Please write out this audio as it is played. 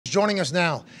Joining us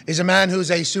now is a man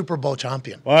who's a Super Bowl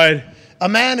champion. What? A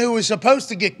man who was supposed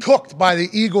to get cooked by the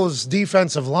Eagles'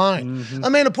 defensive line. A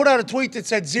man who put out a tweet that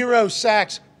said 0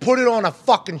 sacks, put it on a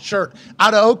fucking shirt.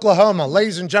 Out of Oklahoma,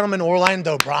 ladies and gentlemen,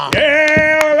 Orlando Brown.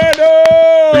 Yeah,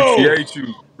 Orlando! Appreciate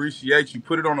you. Appreciate you.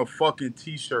 Put it on a fucking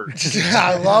T-shirt.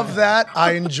 I love that.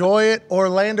 I enjoy it.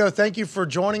 Orlando, thank you for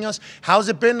joining us. How's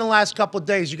it been the last couple of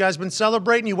days? You guys been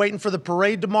celebrating? You waiting for the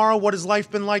parade tomorrow? What has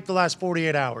life been like the last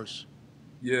 48 hours?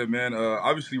 Yeah, man.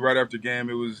 Obviously, right after game,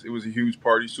 it was a huge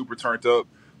party, super turned up.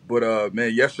 But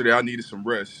man, yesterday I needed some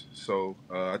rest, so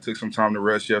I took some time to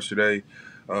rest yesterday.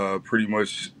 Pretty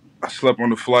much, I slept on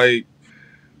the flight.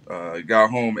 Got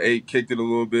home, ate, kicked it a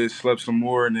little bit, slept some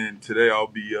more, and then today I'll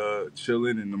be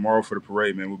chilling. And tomorrow for the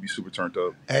parade, man, we'll be super turned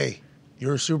up. Hey,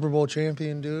 you're a Super Bowl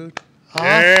champion, dude. Huh?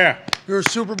 Yeah. You're a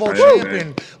Super Bowl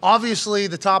champion. Obviously,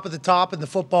 the top of the top in the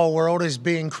football world is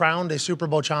being crowned a Super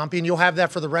Bowl champion. You'll have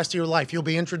that for the rest of your life. You'll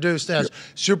be introduced as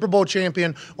Super Bowl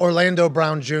champion Orlando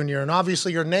Brown Jr. And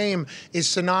obviously, your name is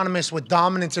synonymous with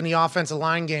dominance in the offensive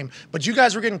line game. But you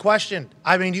guys were getting questioned.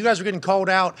 I mean, you guys were getting called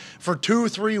out for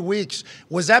 2-3 weeks.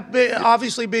 Was that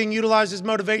obviously being utilized as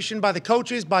motivation by the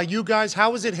coaches, by you guys?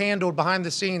 How was it handled behind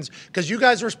the scenes? Because you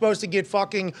guys were supposed to get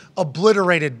fucking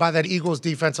obliterated by that Eagles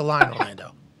defensive line,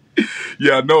 Orlando.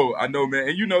 Yeah, I know, man.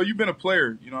 And you've been a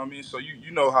player, you know what I mean? So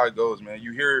you know how it goes, man.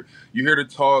 You hear the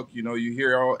talk, you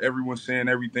hear everyone saying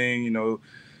everything,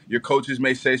 your coaches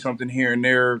may say something here and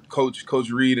there.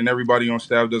 Coach Reed and everybody on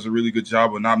staff does a really good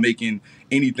job of not making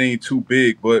anything too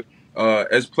big. But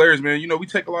as players, man, we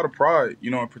take a lot of pride,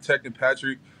 in protecting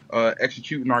Patrick,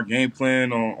 executing our game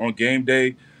plan on game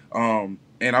day.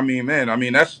 And I mean, man,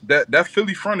 that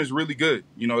Philly front is really good.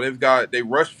 They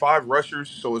rush 5 rushers,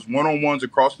 so it's one-on-ones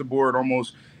across the board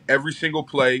almost every single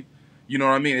play. You know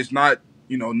what I mean? It's not,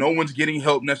 no one's getting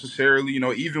help necessarily.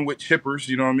 Even with chippers,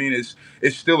 you know what I mean?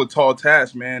 It's still a tall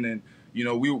task, man. And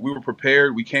we were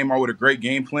prepared. We came out with a great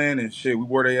game plan, and shit, we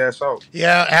wore their ass out.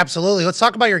 Yeah, absolutely. Let's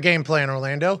talk about your game plan,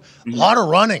 Orlando. A lot of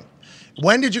running.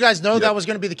 When did you guys know that was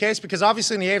going to be the case? Because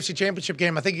obviously in the AFC Championship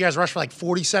game, I think you guys rushed for like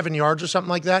 47 yards or something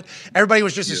like that. Everybody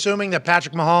was just assuming that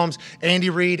Patrick Mahomes, Andy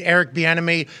Reid, Eric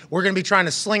Bieniemy were going to be trying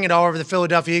to sling it all over the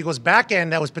Philadelphia Eagles back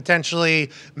end. That was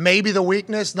potentially maybe the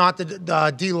weakness, not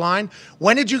the D-line.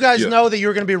 When did you guys know that you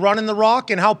were going to be running the rock,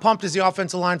 and how pumped is the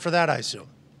offensive line for that, I assume?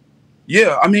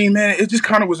 Yeah, I mean, man, it just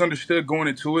kind of was understood going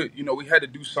into it. We had to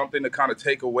do something to kind of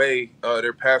take away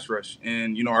their pass rush.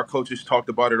 And, our coaches talked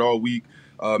about it all week.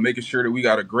 Making sure that we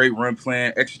got a great run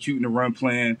plan, executing the run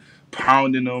plan,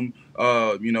 pounding them,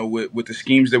 with the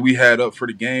schemes that we had up for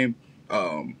the game.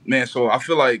 Man, so I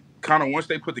feel like kind of once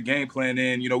they put the game plan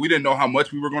in, we didn't know how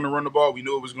much we were going to run the ball. We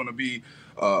knew it was going to be,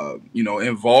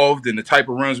 involved, and the type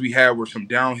of runs we had were some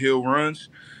downhill runs.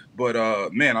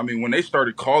 But, man, I mean, when they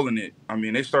started calling it,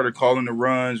 they started calling the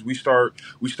runs. We start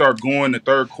going, the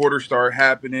third quarter start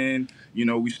happening.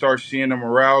 We start seeing the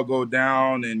morale go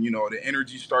down, and, the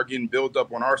energy start getting built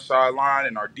up on our sideline,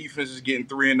 and our defense is getting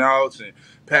 3 and outs, and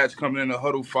Pat's coming in the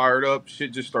huddle fired up.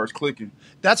 Shit just starts clicking.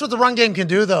 That's what the run game can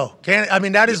do, though.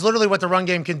 That is literally what the run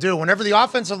game can do. Whenever the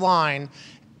offensive line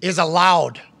is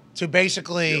allowed to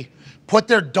basically put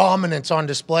their dominance on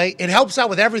display, it helps out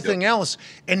with everything else.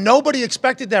 And nobody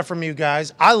expected that from you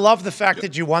guys. I love the fact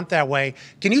that you went that way.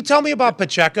 Can you tell me about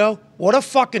Pacheco? What a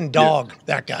fucking dog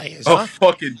that guy is, huh? A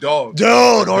fucking dog. Dude,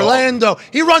 Orlando.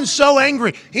 He runs so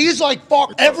angry. He's like,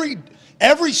 fuck, every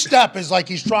step is like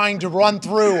he's trying to run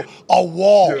through a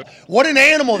wall. Yeah. What an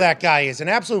animal that guy is, an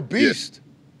absolute beast.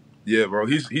 Yeah, bro,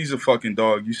 he's a fucking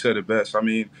dog. You said it best. I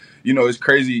mean, it's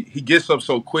crazy. He gets up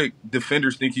so quick.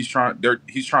 Defenders think he's trying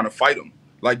to fight him.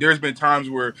 Like, there's been times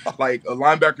where, like, a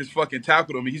linebacker's fucking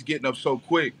tackled him, and he's getting up so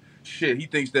quick. Shit, he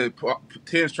thinks that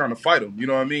 10's trying to fight him. You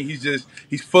know what I mean?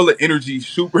 He's full of energy,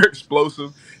 super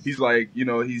explosive. He's like,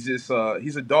 he's just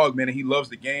he's a dog, man, and he loves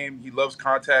the game. He loves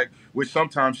contact, which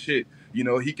sometimes, shit,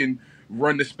 he can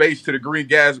run the space to the green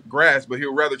grass, but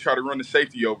he'll rather try to run the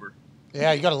safety over.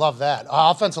 Yeah, you got to love that.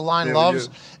 Offensive line loves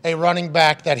a running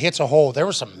back that hits a hole. There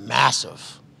was some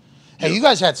massive. Hey, you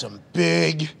guys had some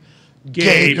big,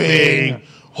 gaping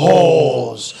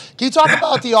holes. Can you talk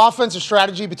about the offensive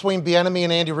strategy between Bieniemy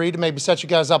and Andy Reid to maybe set you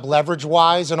guys up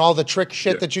leverage-wise and all the trick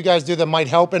shit that you guys do that might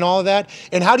help and all of that?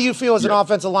 And how do you feel as an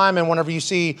offensive lineman whenever you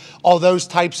see all those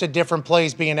types of different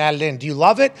plays being added in? Do you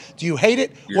love it? Do you hate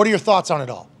it? What are your thoughts on it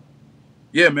all?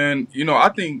 Yeah, man. I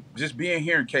think just being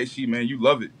here in KC, man, you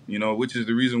love it, which is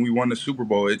the reason we won the Super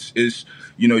Bowl. It's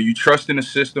you trust in the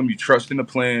system, you trust in the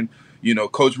plan.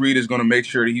 Coach Reid is going to make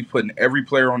sure that he's putting every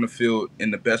player on the field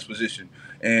in the best position.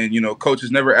 And, Coach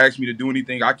has never asked me to do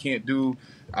anything I can't do.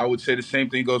 I would say the same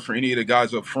thing goes for any of the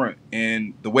guys up front.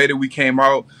 And the way that we came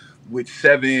out with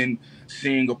 7,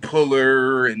 seeing a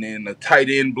puller and then a tight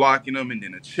end blocking them and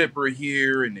then a chipper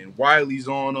here and then Wiley's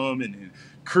on them and then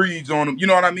Creed's on them. You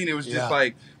know what I mean? It was just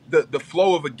like the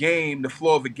flow of a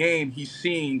game, he's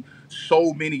seeing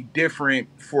so many different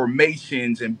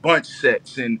formations and bunch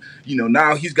sets. And, you know,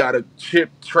 now he's got a chip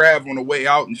Trav on the way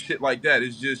out and shit like that.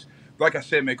 It's just, like I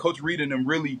said, man, Coach Reed and them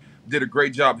really did a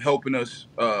great job helping us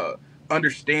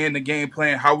understand the game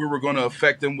plan, how we were going to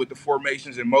affect them with the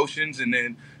formations and motions, and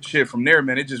then shit from there,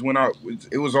 man. It just went out.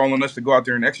 It was all on us to go out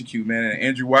there and execute, man. And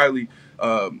Andrew Wiley,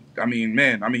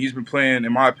 he's been playing,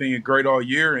 in my opinion, great all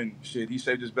year, and shit, he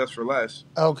saved his best for last.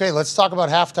 Okay, let's talk about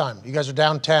halftime. You guys are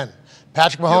down 10.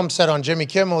 Patrick Mahomes said on Jimmy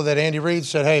Kimmel that Andy Reid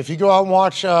said, hey, if you go out and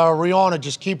watch Rihanna,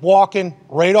 just keep walking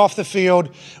right off the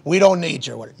field. We don't need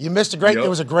you. You missed it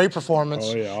was a great performance.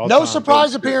 Oh, yeah, no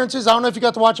surprise appearances. I don't know if you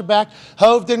got to watch it back.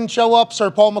 Hove didn't show up.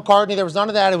 Sir Paul McCartney. There was none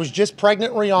of that. It was just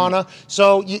pregnant Rihanna.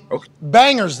 So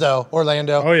bangers, though,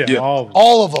 Orlando. Oh, yeah.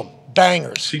 All of them.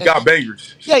 Bangers. She got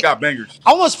bangers. She got bangers.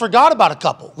 I almost forgot about a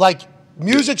couple. Like,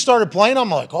 music started playing.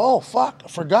 I'm like, oh, fuck. I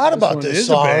forgot about this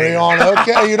song.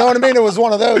 Okay, you know what I mean? It was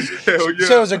one of those. Hell yeah.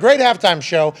 So it was a great halftime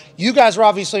show. You guys were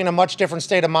obviously in a much different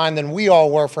state of mind than we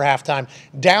all were for halftime.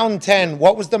 Down 10,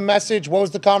 what was the message? What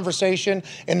was the conversation?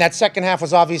 And that second half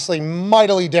was obviously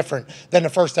mightily different than the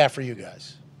first half for you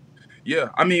guys. Yeah,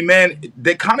 I mean, man,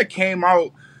 they kind of came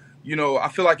out, you know, I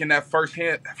feel like in that first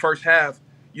half,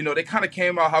 you know, they kind of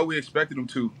came out how we expected them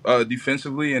to,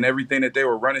 defensively and everything that they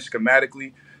were running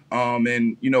schematically.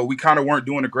 And, you know, we kind of weren't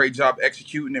doing a great job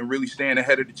executing and really staying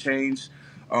ahead of the chains.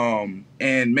 And,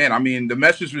 man, I mean, the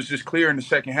message was just clear in the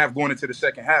second half, going into the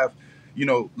second half. You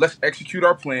know, let's execute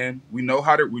our plan. We know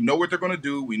what they're going to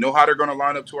do. We know how they're going to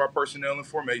line up to our personnel and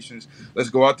formations. Let's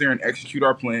go out there and execute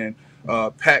our plan.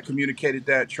 Pat communicated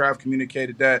that. Trav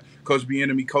communicated that. Coach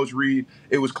Bieniemy, Coach Reed.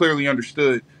 It was clearly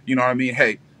understood. You know what I mean?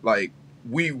 Hey, like,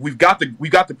 we've got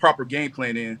the proper game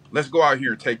plan in. Let's go out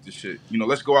here and take this shit. You know,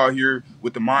 let's go out here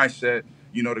with the mindset,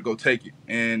 you know, to go take it.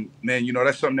 And, man, you know,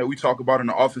 that's something that we talk about in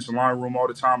the offensive line room all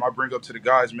the time. I bring up to the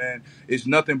guys, man, it's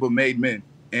nothing but made men.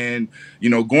 And, you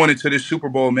know, going into this Super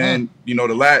Bowl, man, you know,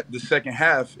 the second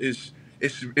half is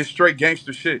straight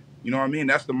gangster shit. You know what I mean?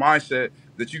 That's the mindset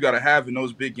that you got to have in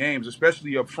those big games,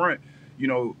 especially up front. You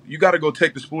know, you got to go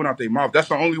take the spoon out their mouth. That's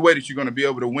the only way that you're going to be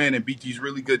able to win and beat these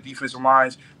really good defensive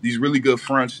lines, these really good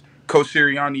fronts. Coach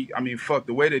Sirianni, I mean, fuck,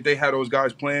 the way that they had those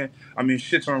guys playing, I mean,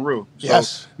 shit's unreal.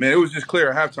 So, man, it was just clear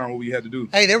at halftime what we had to do.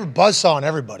 Hey, they were buzzsawing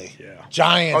everybody. Yeah.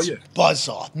 Giants,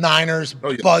 buzzsaw. Niners,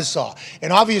 buzzsaw.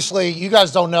 And obviously, you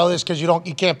guys don't know this because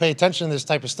you can't pay attention to this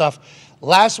type of stuff.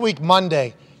 Last week,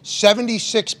 Monday,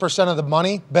 76% of the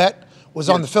money bet was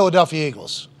on the Philadelphia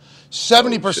Eagles.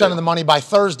 70% of the money by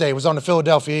Thursday was on the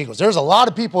Philadelphia Eagles. There's a lot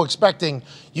of people expecting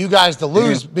you guys to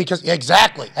lose because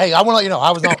exactly. Hey, I want to let you know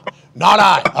I was not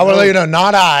I. I want to let you know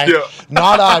not I.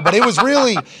 Not I. But it was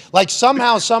really like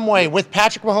somehow, some way with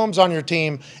Patrick Mahomes on your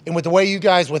team and with the way you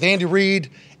guys, with Andy Reid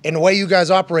and the way you guys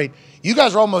operate, you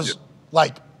guys are almost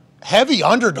like heavy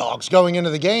underdogs going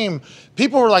into the game.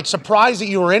 People were like surprised that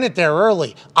you were in it there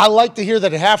early. I like to hear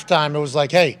that at halftime it was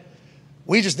like, hey,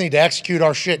 we just need to execute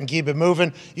our shit and keep it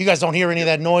moving. You guys don't hear any of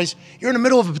that noise. You're in the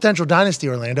middle of a potential dynasty,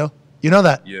 Orlando. You know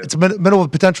that. It's the middle of a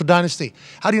potential dynasty.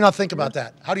 How do you not think about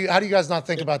that? How do you guys not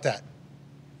think about that?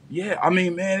 Yeah, I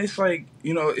mean, man, it's like,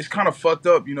 you know, it's kind of fucked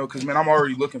up, you know, because, man, I'm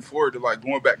already looking forward to, like,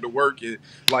 going back to work. And,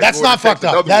 like, that's not fucked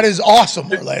up. That is awesome,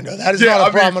 Orlando. That is not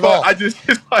a problem at all.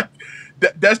 It's like,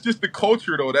 that's just the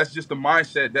culture, though. That's just the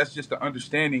mindset. That's just the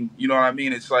understanding. You know what I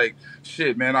mean? It's like,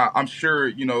 shit, man, I'm sure,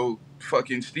 you know,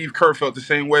 fucking Steve Kerr felt the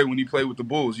same way when he played with the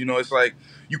Bulls. You know, it's like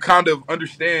you kind of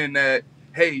understand that,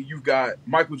 hey, you've got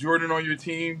Michael Jordan on your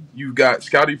team, you've got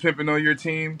Scottie Pippen on your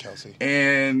team, Kelsey,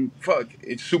 and fuck,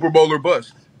 it's Super Bowl or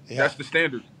bust. That's the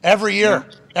standard. Every year.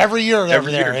 Every year over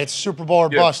there. It's Super Bowl or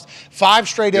bust. 5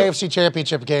 straight AFC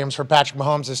Championship games for Patrick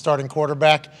Mahomes as starting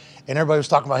quarterback, and everybody was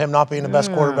talking about him not being the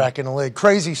best quarterback in the league.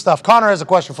 Crazy stuff. Connor has a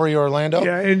question for you, Orlando.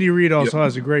 Yeah, Andy Reid also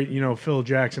has a great, you know, Phil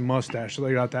Jackson mustache, so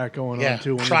they got that going on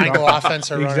too. Triangle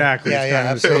offense. Exactly. Yeah, it's kind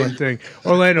of the same thing.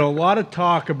 Orlando, a lot of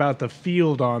talk about the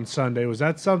field on Sunday. Was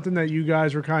that something that you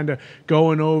guys were kind of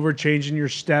going over, changing your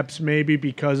steps maybe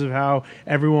because of how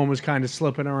everyone was kind of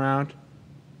slipping around?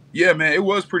 Yeah, man, it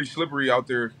was pretty slippery out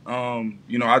there.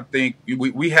 You know, I think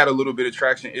we had a little bit of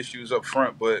traction issues up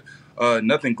front, but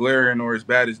nothing glaring or as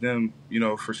bad as them, you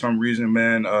know, for some reason,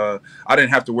 man. I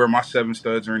didn't have to wear my 7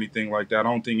 studs or anything like that. I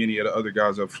don't think any of the other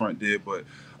guys up front did, but,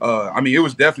 I mean, it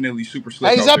was definitely super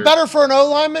slick. Hey, is that better for an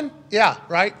O-lineman? Yeah,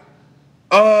 right?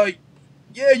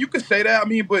 Yeah, you could say that. I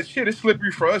mean, but shit, it's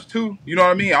slippery for us too. You know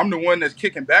what I mean? I'm the one that's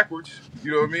kicking backwards.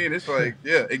 You know what I mean? It's like,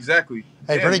 yeah, exactly.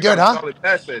 Hey, Damn, pretty you got good, a huh? solid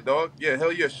pass set, dog. Yeah,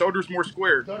 hell yeah. Shoulders more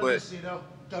square. Go to But this, Cito.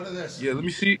 Go to this. yeah, let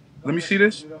me see. Let me see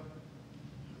this.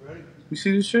 Ready? You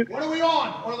see this shit? What are we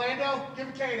on, Orlando? Give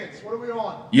a cadence. What are we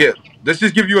on? Yeah. Let's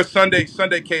just give you a Sunday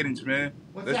cadence, man.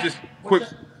 What's Let's that? just What's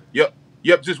quick. that?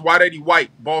 Yep. Just wide 80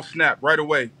 white. Ball snap right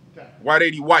away. Okay. Wide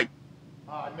 80 white.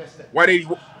 Oh, I missed it. White 80.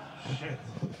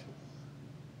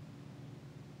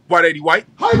 White 80 white.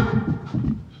 Hi.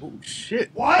 Oh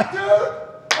shit. What, dude?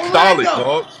 Solid, Orlando.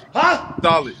 dog. Huh?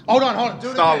 Solid. Hold on.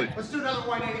 Do it Solid. again. Let's do another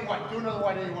white 80 white. Do another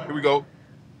white 80 white. Here we go.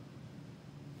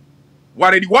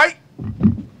 White 80 white.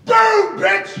 Boom,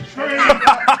 bitch.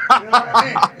 You know what I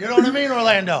mean? You know what I mean,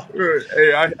 Orlando?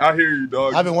 Hey, I hear you,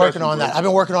 dog. I've been working on that. I've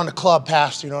been working on the club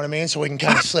pass, you know what I mean? So we can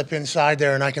kind of slip inside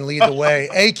there and I can lead the way.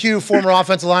 AQ, former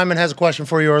offensive lineman, has a question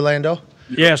for you, Orlando.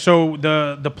 Yeah, so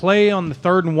the play on the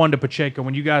 3rd and 1 to Pacheco,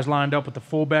 when you guys lined up with the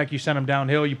fullback, you sent him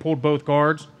downhill, you pulled both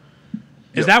guards.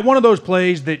 Is that one of those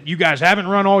plays that you guys haven't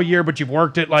run all year, but you've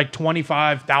worked it like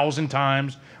 25,000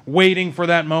 times, waiting for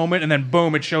that moment, and then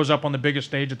boom, it shows up on the biggest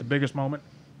stage at the biggest moment?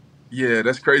 Yeah,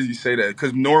 that's crazy you say that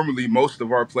because normally most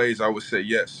of our plays I would say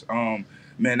yes.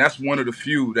 Man, that's one of the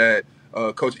few that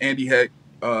Coach Andy Heck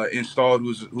installed,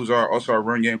 who's also our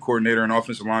run game coordinator and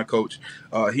offensive line coach.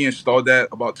 He installed that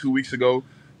about 2 weeks ago,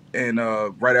 and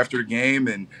right after the game,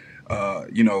 and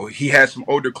he had some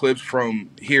older clips from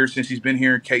here since he's been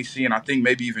here in KC, and I think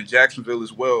maybe even Jacksonville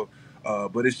as well.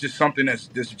 But it's just something that's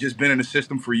just been in the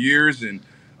system for years, and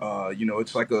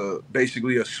it's like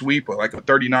basically a sweep, or like a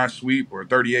 39 sweep or a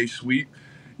 38 sweep.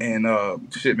 And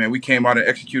shit, man, we came out and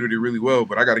executed it really well.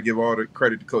 But I got to give all the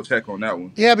credit to Coach Heck on that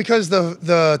one. Yeah, because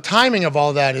the timing of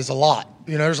all that is a lot.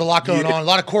 You know, there's a lot going on, a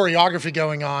lot of choreography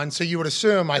going on. So you would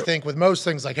assume, I think, with most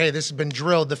things like, hey, this has been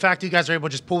drilled. The fact that you guys are able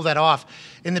to just pull that off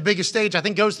in the biggest stage, I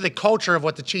think goes to the culture of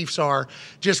what the Chiefs are,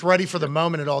 just ready for the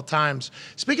moment at all times.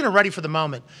 Speaking of ready for the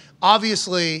moment,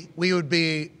 obviously we would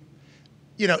be,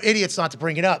 idiots not to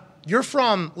bring it up. You're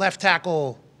from left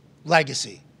tackle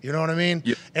legacy. You know what I mean?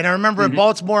 Yeah. And I remember at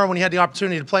Baltimore when you had the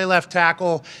opportunity to play left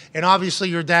tackle, and obviously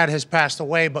your dad has passed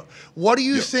away, but what do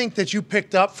you think that you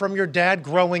picked up from your dad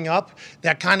growing up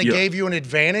that kind of gave you an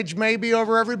advantage maybe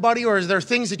over everybody? Or is there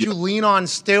things that you lean on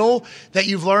still that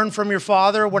you've learned from your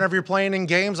father whenever you're playing in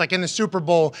games? Like in the Super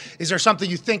Bowl, is there something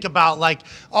you think about like,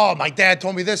 oh, my dad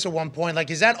told me this at one point? Like,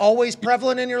 is that always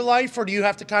prevalent in your life, or do you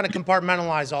have to kind of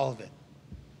compartmentalize all of it?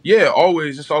 Yeah,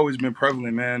 always. It's always been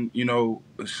prevalent, man.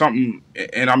 Something,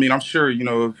 and I mean, I'm sure,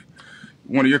 if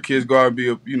one of your kids go out and be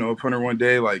a punter one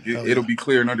day, like it'll be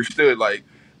clear and understood. Like,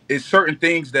 it's certain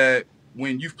things that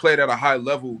when you've played at a high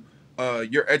level,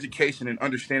 your education and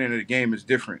understanding of the game is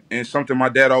different. And something my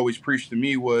dad always preached to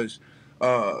me was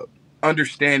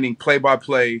understanding play by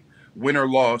play, win or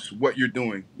loss, what you're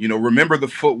doing. Remember the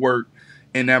footwork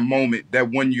in that moment that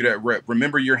won you that rep.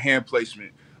 Remember your hand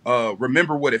placement.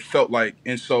 Remember what it felt like.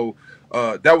 And so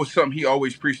that was something he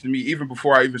always preached to me, even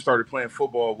before I even started playing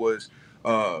football, was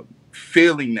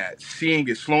feeling that, seeing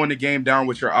it, slowing the game down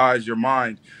with your eyes, your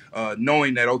mind,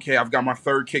 knowing that, okay, I've got my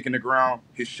third kick in the ground.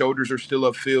 His shoulders are still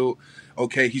upfield.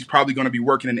 Okay, he's probably going to be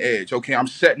working an edge. Okay, I'm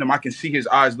setting him. I can see his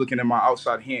eyes looking at my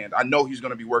outside hand. I know he's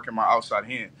going to be working my outside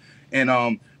hand.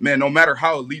 And, man, no matter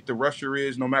how elite the rusher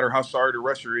is, no matter how sorry the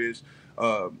rusher is,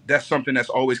 that's something that's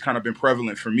always kind of been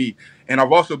prevalent for me. And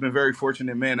I've also been very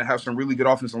fortunate, man, to have some really good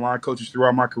offensive line coaches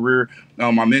throughout my career.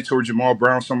 My mentor, Jamal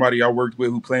Brown, somebody I worked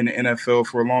with who played in the NFL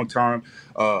for a long time.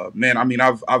 Man, I mean,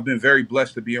 I've been very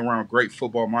blessed to be around great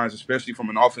football minds, especially from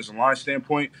an offensive line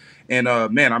standpoint. And,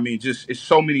 man, I mean, just it's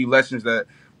so many lessons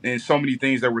and so many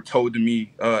things that were told to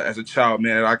me as a child,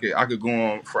 man, that I could go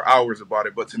on for hours about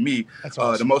it. But to me,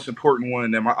 awesome. The most important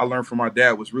one that I learned from my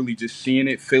dad was really just seeing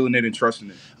it, feeling it, and trusting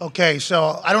it. Okay,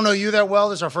 so I don't know you that well.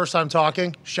 This is our first time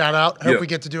talking. Shout out. I hope we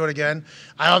get to do it again.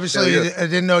 I obviously I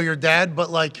didn't know your dad,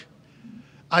 but, like,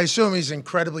 I assume he's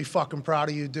incredibly fucking proud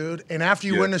of you, dude. And after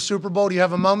you win the Super Bowl, do you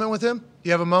have a moment with him? Do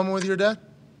you have a moment with your dad?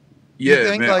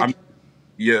 Yeah, man.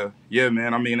 Yeah,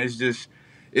 man. I mean, it's just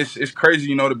 – It's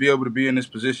crazy, to be able to be in this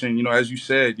position. As you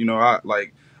said,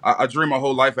 I dreamed my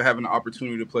whole life of having the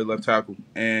opportunity to play left tackle.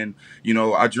 And,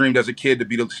 I dreamed as a kid to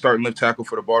be the starting left tackle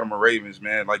for the Baltimore Ravens,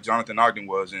 man, like Jonathan Ogden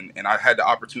was. And I had the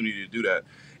opportunity to do that.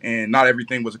 and not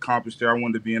everything was accomplished there. I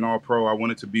wanted to be an All-Pro. I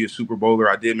wanted to be a Super Bowler.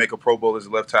 I did make a Pro Bowl as a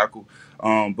left tackle.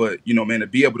 But, you know, man, to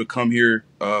be able to come here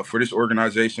for this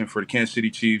organization, for the Kansas City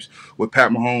Chiefs, with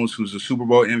Pat Mahomes, who's the Super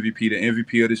Bowl MVP, the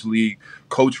MVP of this league,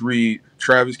 Coach Reed,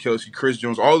 Travis Kelce, Chris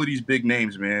Jones, all of these big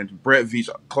names, man, Brett Veach,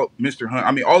 Mr. Hunt.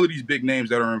 I mean, all of these big names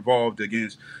that are involved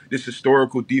against this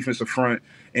historical defensive front,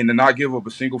 and to not give up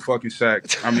a single fucking sack.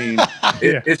 I mean,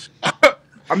 it's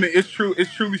I mean, it's true.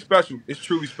 It's truly special. It's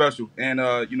truly special. And,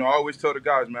 you know, I always tell the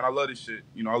guys, man, I love this shit.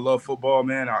 You know, I love football,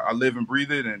 man. I live and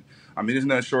breathe it. And, I mean, it's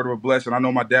nothing short of a blessing. I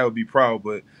know my dad would be proud,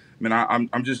 but, man,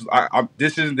 I'm just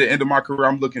this isn't the end of my career.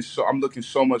 I'm looking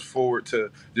so much forward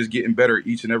to just getting better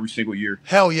each and every single year.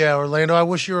 Hell yeah, Orlando. I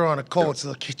wish you were on a Colts.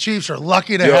 The Chiefs are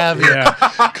lucky to have you. Yeah.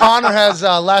 Connor has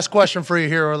last question for you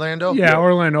here, Orlando. Yeah,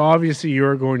 Orlando, obviously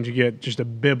you're going to get just a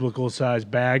biblical-sized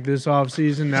bag this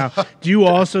offseason. Now, do you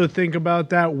also think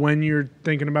about that when you're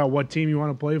thinking about what team you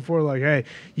want to play for? Like, hey,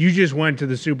 you just went to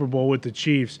the Super Bowl with the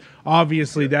Chiefs.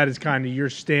 Obviously, that is kind of your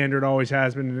standard, always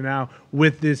has been. And now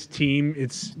with this team,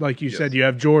 it's like you said, you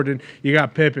have Jordan, you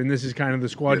got Pippen. This is kind of the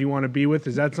squad you want to be with.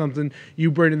 Is that something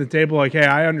you bring to the table? Like, hey,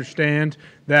 I understand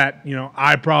that, you know,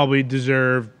 I probably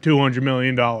deserve $200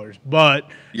 million, but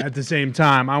at the same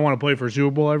time, I want to play for a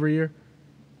Super Bowl every year.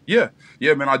 Yeah,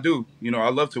 man, I do. You know, I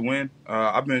love to win.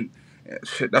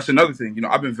 That's another thing. You know,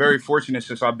 I've been very fortunate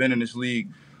since I've been in this league,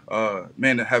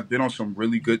 man, to have been on some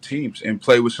really good teams and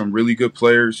play with some really good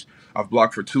players. I've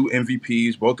blocked for 2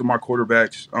 MVPs, both of my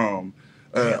quarterbacks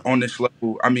on this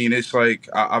level. I mean, it's like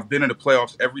I've been in the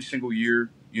playoffs every single year.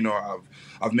 You know,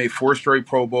 I've made 4 straight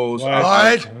Pro Bowls.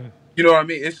 What? You know what I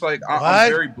mean? It's like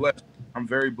I'm very blessed. I'm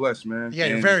very blessed, man. Yeah,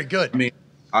 you're very good. I mean,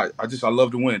 I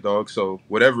love to win, dog. So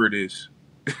whatever it is.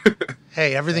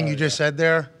 Hey, everything you just said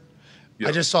there,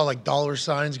 I just saw like dollar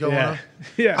signs going up.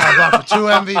 Yeah. I blocked for 2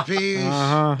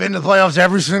 MVPs. Been to the playoffs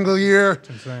every single year.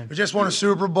 We just won a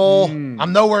Super Bowl.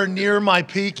 I'm nowhere near my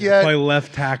peak yet. Play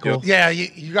left tackle. Yeah,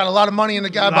 you got a lot of money in the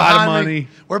guy behind me.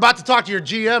 We're about to talk to your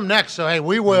GM next, so hey,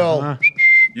 we will.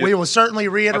 We will certainly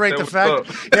reiterate the fact.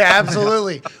 Yeah,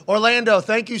 absolutely. Orlando,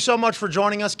 thank you so much for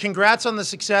joining us. Congrats on the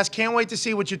success. Can't wait to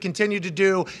see what you continue to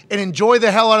do, and enjoy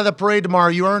the hell out of the parade tomorrow.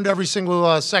 You earned every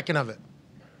single second of it.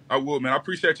 I will, man. I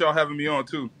appreciate y'all having me on,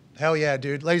 too. Hell yeah,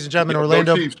 dude. Ladies and gentlemen,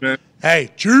 Orlando. Chiefs, man. Hey,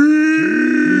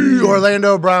 Chiefs!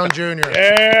 Orlando Brown Jr.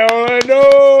 Hey,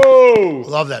 Orlando!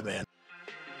 Love that man.